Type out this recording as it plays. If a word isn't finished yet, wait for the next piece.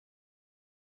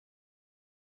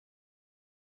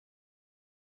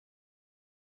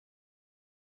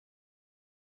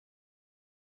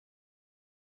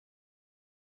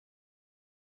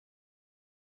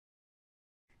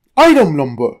Item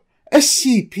Number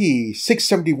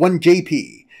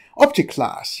SCP-671-JP Object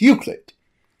Class Euclid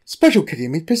Special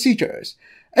Containment Procedures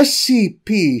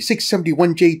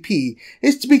SCP-671-JP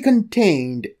is to be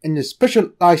contained in a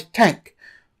specialized tank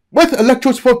with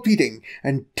electrodes for feeding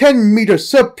and 10-meter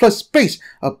surplus space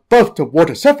above the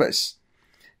water surface.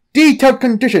 Detailed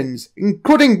conditions,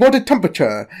 including water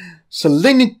temperature,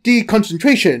 salinity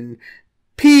concentration,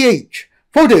 pH,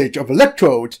 voltage of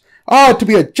electrodes, are to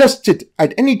be adjusted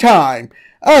at any time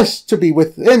as to be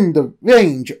within the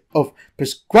range of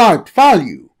prescribed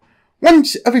value.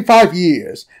 Once every 5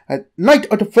 years, at night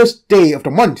of the first day of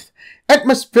the month,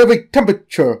 atmospheric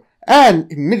temperature and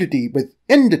humidity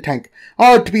within the tank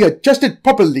are to be adjusted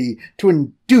properly to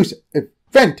induce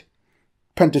event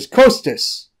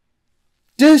Pentecostis.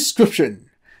 Description: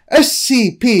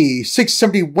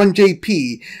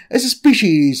 SCP-671-JP is a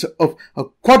species of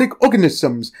aquatic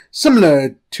organisms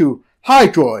similar to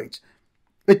hydroids,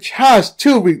 which has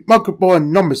two remarkable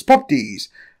anomalous properties.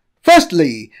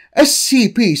 Firstly,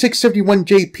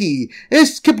 SCP-671-JP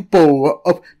is capable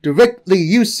of directly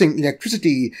using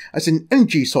electricity as an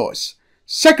energy source.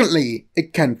 Secondly,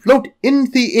 it can float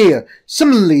in the air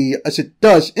similarly as it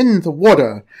does in the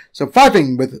water,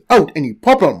 surviving without any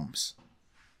problems.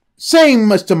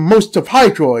 Same as the most of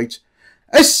hydroids,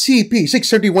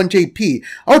 SCP-671-JP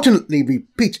alternately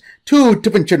repeats 2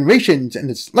 different generations in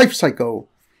its life cycle: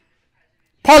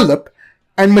 polyp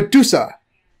and medusa.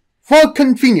 For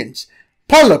convenience,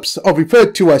 polyps are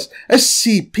referred to as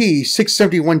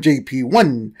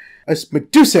SCP-671-JP1, as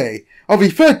medusae are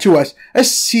referred to as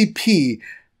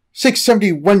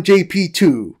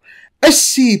SCP-671-JP2.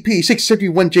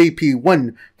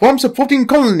 SCP-671-JP1 forms a floating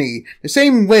colony the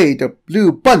same way the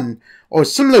blue bun or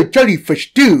similar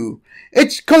jellyfish do.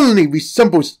 Its colony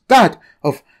resembles that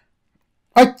of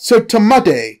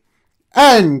Isotomade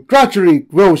and gradually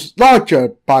grows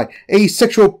larger by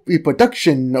asexual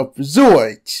reproduction of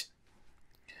zooids.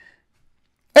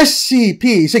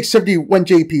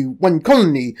 SCP-671-JP1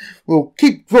 colony will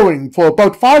keep growing for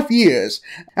about 5 years,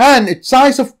 and its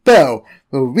size of bell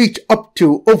will reach up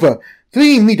to over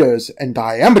 3 meters in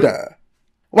diameter.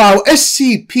 While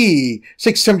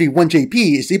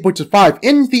SCP-671-JP is able to survive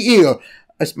in the air,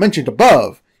 as mentioned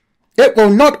above, it will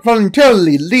not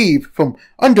voluntarily leave from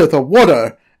under the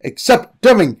water except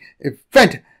during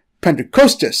event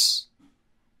Pentecostis.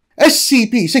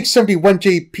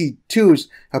 SCP-671-JP2's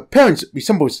appearance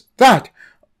resembles that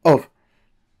of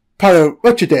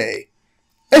Pararochidae.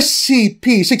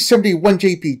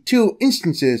 SCP-671-JP2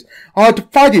 instances are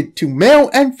divided to male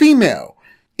and female,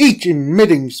 each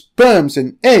emitting sperms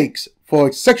and eggs for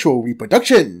its sexual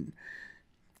reproduction.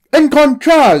 In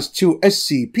contrast to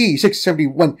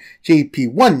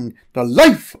SCP-671-JP1, the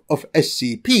life of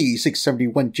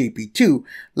SCP-671-JP2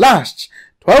 lasts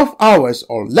 12 hours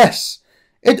or less.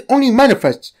 It only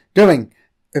manifests during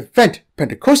Event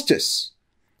Pentecostis.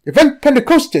 Event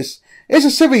Pentecostis is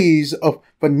a series of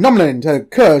phenomena that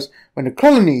occurs when a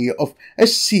colony of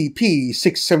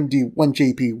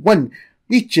SCP-671-JP1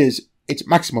 reaches its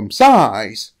maximum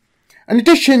size. In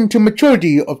addition to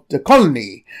maturity of the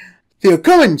colony, the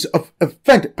occurrence of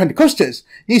Event Pentecostis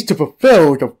needs to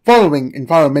fulfill the following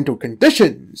environmental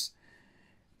conditions.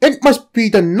 It must be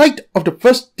the night of the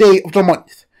first day of the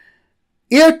month.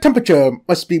 Air temperature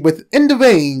must be within the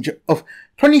range of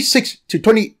 26 to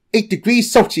 28 degrees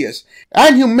Celsius,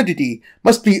 and humidity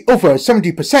must be over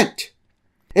 70%.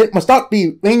 It must not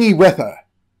be rainy weather.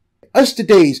 As the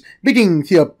days meeting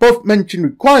the above-mentioned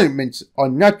requirements are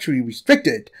naturally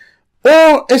restricted,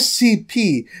 all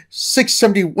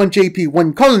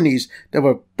SCP-671-JP1 colonies that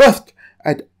were birthed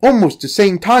at almost the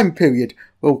same time period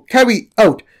will carry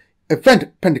out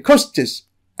Event Pentecostis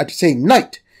at the same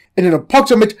night, in an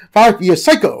approximate 5-year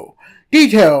cycle.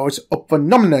 Details of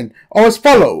phenomenon are as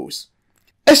follows.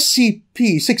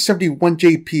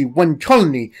 SCP-671-JP1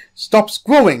 colony stops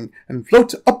growing and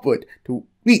floats upward to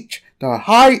reach the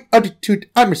high-altitude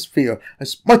atmosphere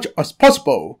as much as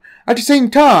possible. At the same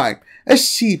time,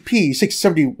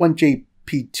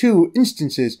 SCP-671-JP2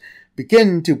 instances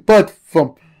begin to bud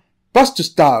from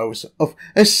blastostyles of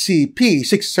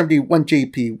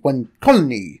SCP-671-JP1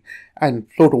 colony and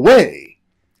float away.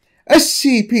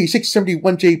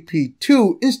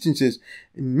 SCP-671-JP2 instances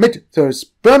emit their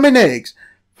sperm and eggs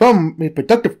from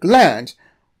reproductive glands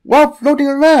while floating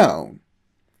around.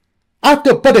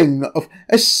 After budding of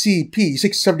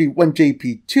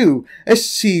SCP-671-JP2,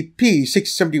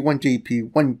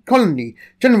 SCP-671-JP1 colony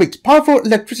generates powerful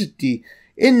electricity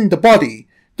in the body.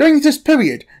 During this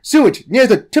period, zooids near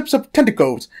the tips of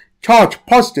tentacles charge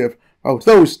positive, while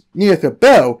those near the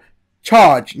bell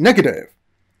charge negative.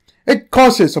 It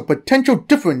causes a potential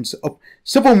difference of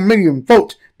several million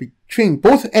volts between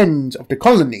both ends of the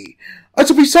colony. As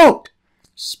a result,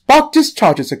 spark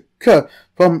discharges occur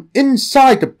from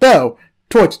inside the bell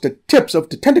towards the tips of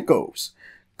the tentacles,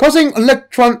 causing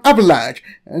electron avalanche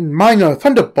and minor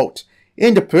thunderbolts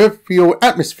in the peripheral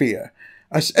atmosphere.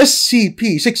 As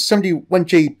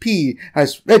SCP-671-JP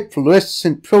has red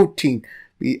fluorescent protein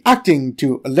reacting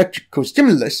to electrical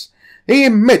stimulus, they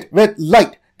emit red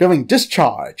light during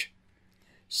discharge.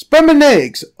 Sperm and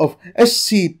eggs of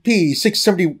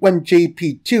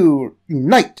SCP-671-JP2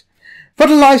 unite.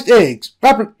 Fertilized eggs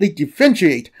rapidly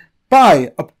differentiate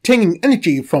by obtaining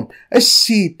energy from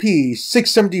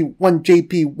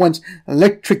SCP-671-JP1's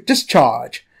electric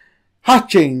discharge,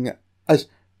 hatching as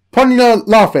Ponier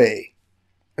larvae.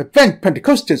 Event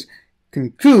Pentecostis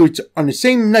concludes on the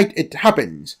same night it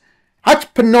happens.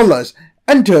 Hatch panolas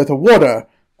enter the water,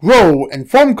 grow, and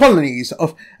form colonies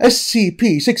of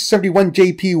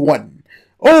SCP-671-JP1.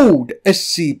 Old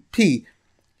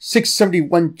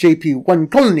SCP-671-JP1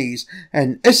 colonies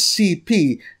and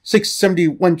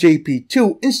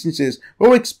SCP-671-JP2 instances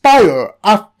will expire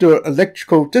after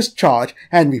electrical discharge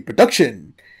and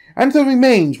reproduction, and the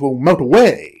remains will melt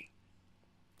away.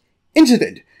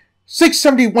 Incident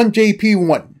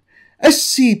 671-JP1.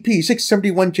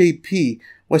 SCP-671-JP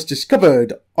was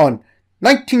discovered on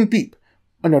 19 Beep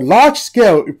when a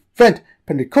large-scale event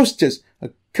Pentecostis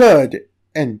occurred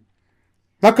in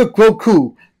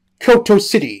Nakagoku, Kyoto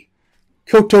City,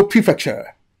 Kyoto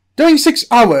Prefecture. During 6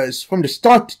 hours from the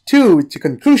start to the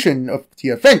conclusion of the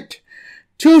event,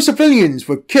 2 civilians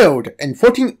were killed and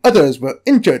 14 others were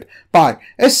injured by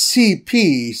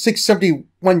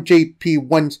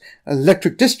SCP-671-JP1's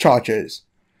electric discharges,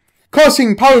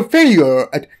 causing power failure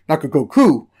at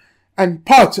Nakagoku and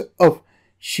parts of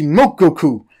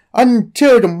Shimogoku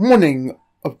until the morning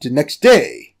of the next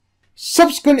day.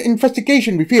 Subsequent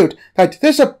investigation revealed that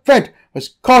this event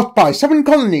was caused by 7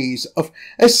 colonies of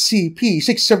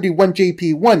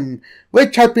SCP-671-JP1,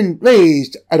 which had been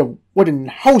raised at a wooden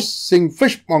housing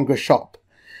fishmonger shop,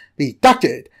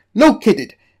 redacted,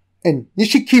 located in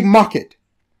Nishiki Market.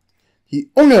 The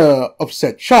owner of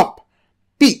said shop,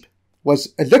 Beep,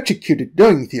 was electrocuted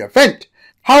during the event.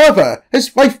 However,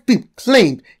 his wife Beep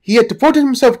claimed he had devoted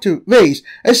himself to raise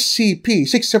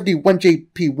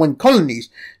SCP-671-JP1 colonies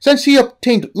since he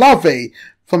obtained larvae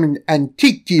from an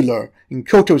antique dealer in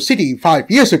Kyoto City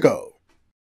 5 years ago.